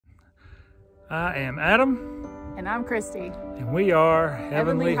I am Adam. And I'm Christy. And we are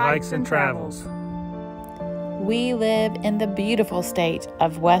Heavenly Hikes and Travels. We live in the beautiful state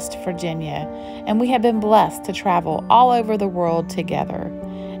of West Virginia, and we have been blessed to travel all over the world together.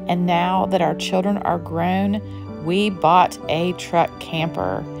 And now that our children are grown, we bought a truck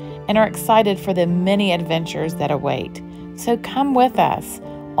camper and are excited for the many adventures that await. So come with us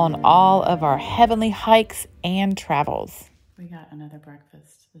on all of our heavenly hikes and travels. We got another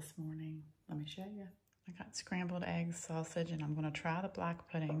breakfast this morning. Let me show you. I got scrambled eggs, sausage, and I'm going to try the black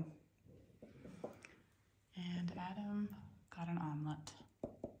pudding. And Adam got an omelet.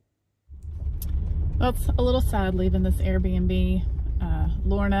 Well, it's a little sad leaving this Airbnb.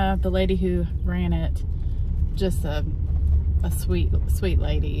 Lorna, the lady who ran it, just a sweet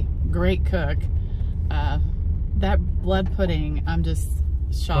lady, great cook. That blood pudding, I'm just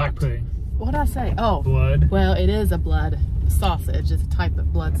shocked. Black pudding. What did I say? Oh, blood. Well, it is a blood sausage. It's a type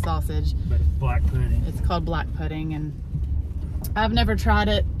of blood sausage. But it's black pudding. It's called black pudding, and I've never tried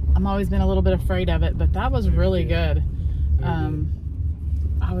it. I've always been a little bit afraid of it, but that was really good.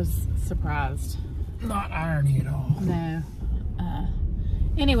 I was surprised. Not irony at all. No.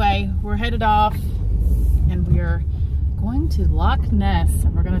 Anyway, we're headed off, and we are going to Loch Ness,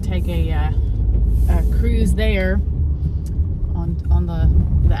 and we're going to take a cruise there on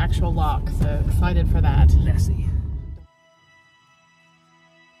the actual loch. So excited for that. Nessie.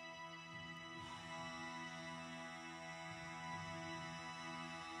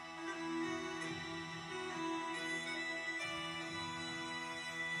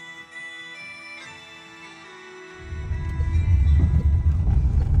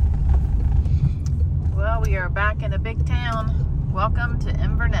 Well, we are back in a big town. Welcome to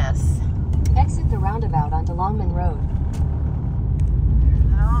Inverness. Exit the roundabout onto Longman Road. There's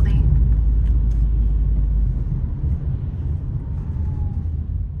an Aldi.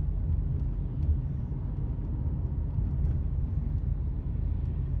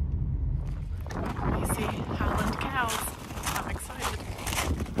 You see Highland cows. I'm excited.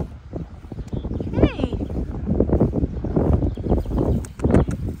 Hey!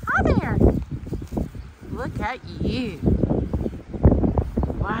 Hi there! Look at you.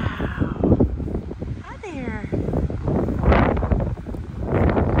 Wow. Hi there.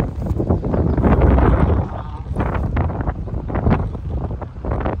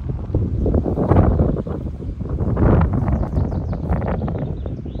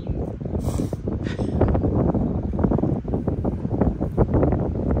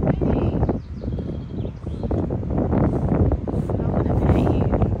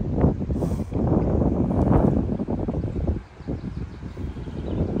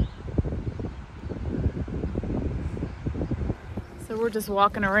 So we're just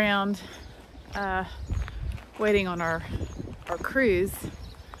walking around, waiting on our cruise,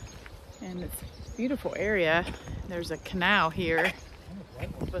 and it's a beautiful area. There's a canal here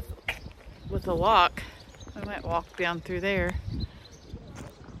with a loch. We might walk down through there.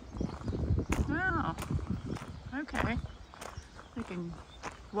 Oh, okay. We can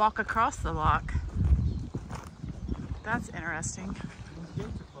walk across the loch. That's interesting.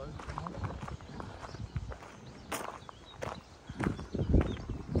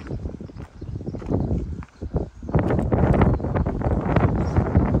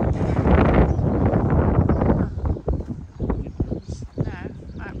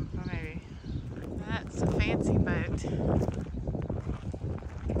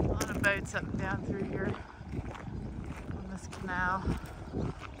 Boats up and down through here on this canal.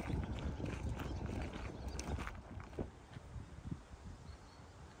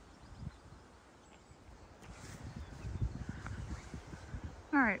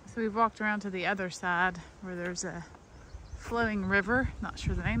 Alright, so we've walked around to the other side where there's a flowing river. Not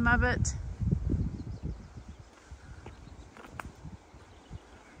sure the name of it.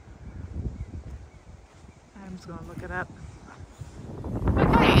 Adam's gonna look it up.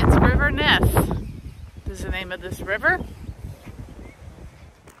 Okay, it's River Ness. This is the name of this river.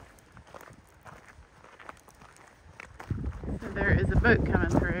 So there is a boat coming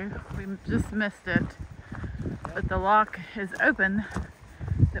through. We just missed it, but the loch is open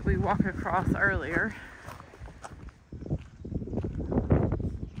that we walked across earlier.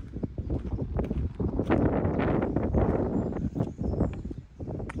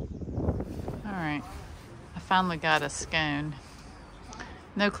 All right, I finally got a scone.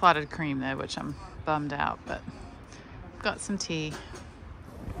 No clotted cream though, which I'm bummed out, but got some tea.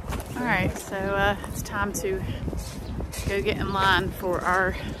 All right, so it's time to go get in line for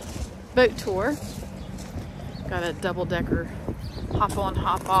our boat tour. Got a double-decker hop on,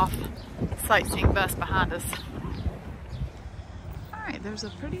 hop off sightseeing bus behind us. All right, there's a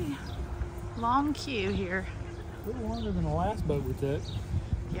pretty Long queue here. A little longer than the last boat we took.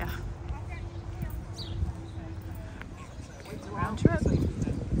 Yeah. It's a round trip.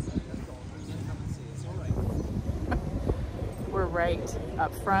 We're right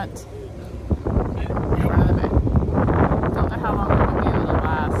up front. In front of it. Don't know how long we're going to be able to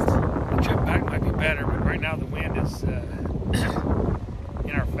last. The trip back might be better, but right now the wind is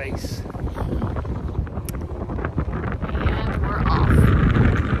in our face. And we're off.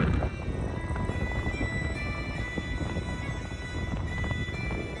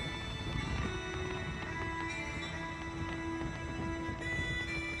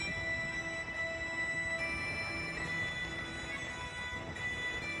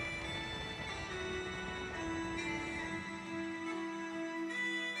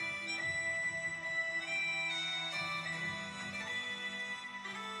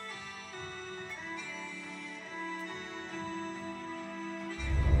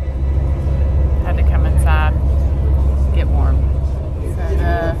 Had to come inside, get warm. So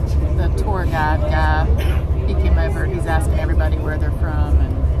the tour guide guy, he came over, he's asking everybody where they're from,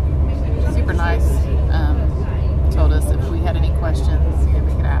 and super nice. Told us if we had any questions, we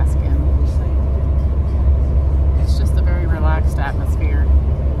could ask him. It's just a very relaxed atmosphere.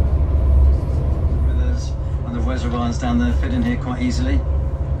 Rivers and the reservoirs down there fit in here quite easily.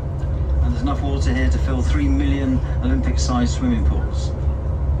 And there's enough water here to fill 3 million Olympic-sized swimming pools.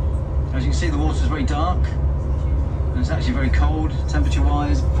 As you can see, the water is very dark, and it's actually very cold,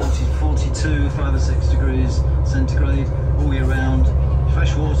 temperature-wise, 42, 5 or 6 degrees centigrade all year round.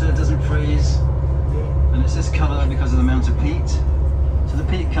 Fresh water, doesn't freeze, and it's this colour because of the amount of peat. So the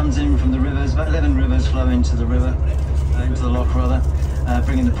peat comes in from the rivers, about 11 rivers flow into the river, into the Loch rather,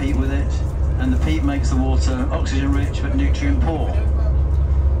 bringing the peat with it, and the peat makes the water oxygen-rich but nutrient-poor.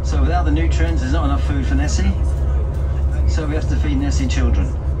 So without the nutrients, there's not enough food for Nessie, so we have to feed Nessie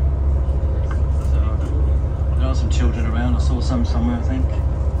children. There are some children around, I saw some somewhere I think.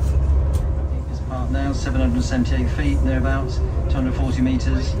 This part now, 778 feet, thereabouts, 240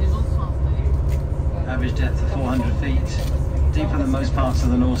 metres. Average depth of 400 feet. Deeper than most parts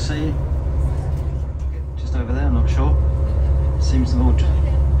of the North Sea. Just over there, I'm not sure. Seems the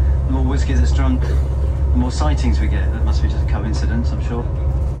more whiskey that's drunk, the more sightings we get. That must be just a coincidence, I'm sure.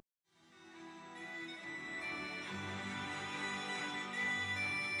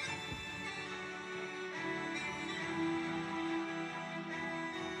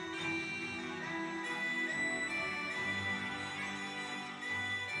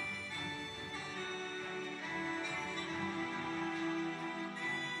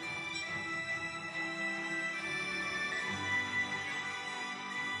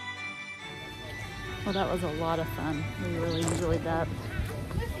 Well, that was a lot of fun. We really enjoyed that.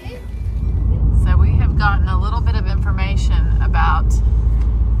 So we have gotten a little bit of information about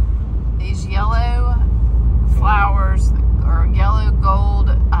these yellow flowers or yellow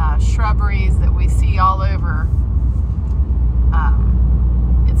gold shrubberies that we see all over.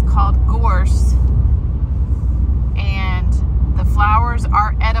 It's called gorse, and the flowers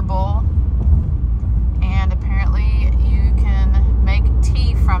are edible, and apparently you can make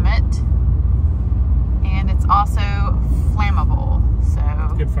tea from it. And it's also flammable, so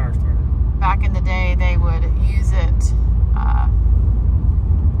Good fire starter. back in the day they would use it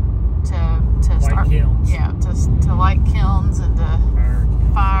to Light start kilns. yeah, to light kilns and to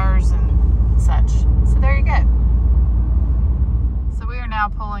fires and such. So there you go. So we are now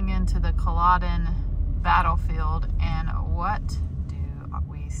pulling into the Culloden battlefield, and what do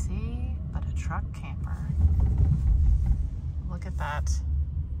we see but a truck camper? Look at that.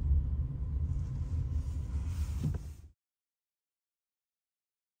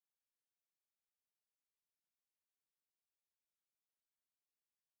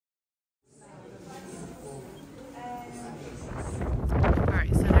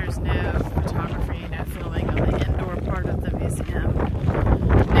 Alright, so there's no photography, no filming on the indoor part of the museum.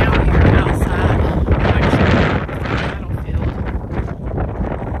 Now we are outside, actually, the battlefield.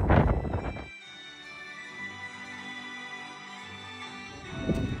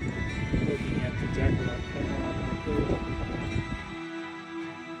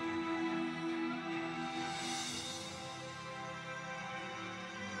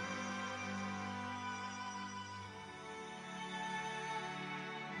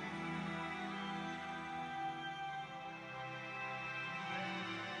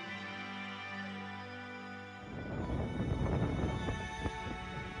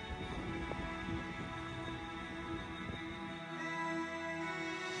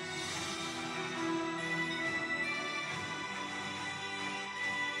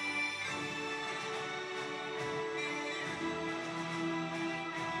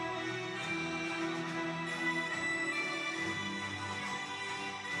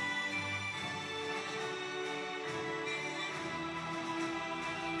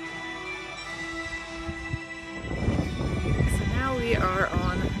 are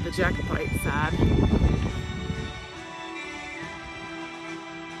on the Jacobite side.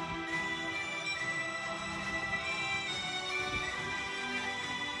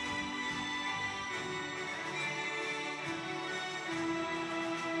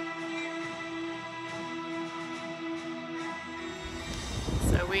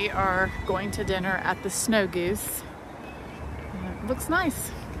 So we are going to dinner at the Snow Goose. It looks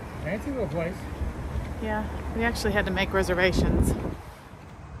nice. Fancy little place. Yeah, we actually had to make reservations.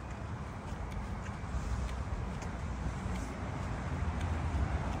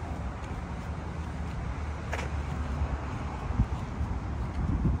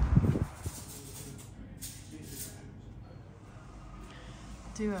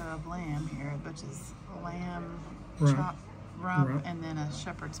 Do a lamb here, which is lamb chop rump and then a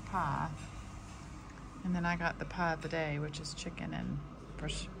shepherd's pie. And then I got the pie of the day, which is chicken and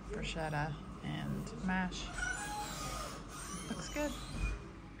bruschetta and mash. Looks good.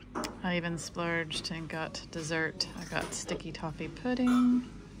 I even splurged and got dessert. I got sticky toffee pudding.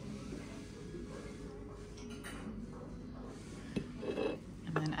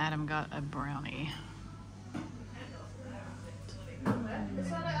 And then Adam got a brownie.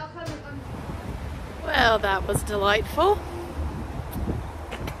 Well, that was delightful.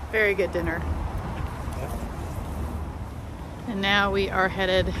 Very good dinner. And now we are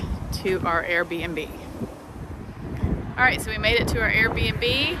headed to our Airbnb. All right, so we made it to our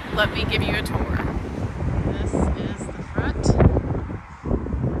Airbnb. Let me give you a tour. This is the front. All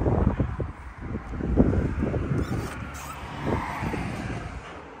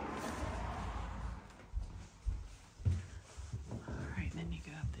right, then you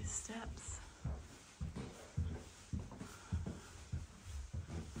go up these steps.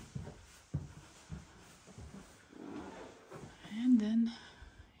 And then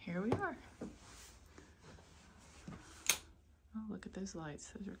here we are. Oh, look at those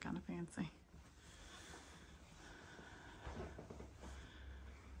lights. Those are kind of fancy.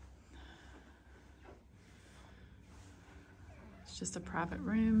 It's just a private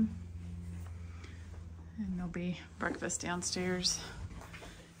room. And there'll be breakfast downstairs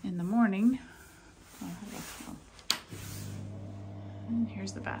in the morning. Oh. And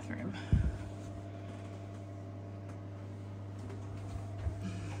here's the bathroom.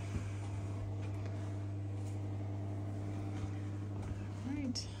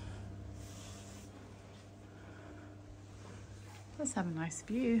 Let's have a nice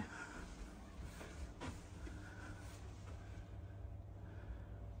view.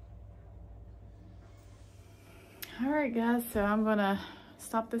 All right, guys, so I'm gonna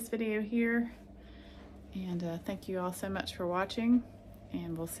stop this video here, and thank you all so much for watching,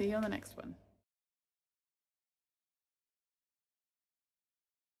 and we'll see you on the next one.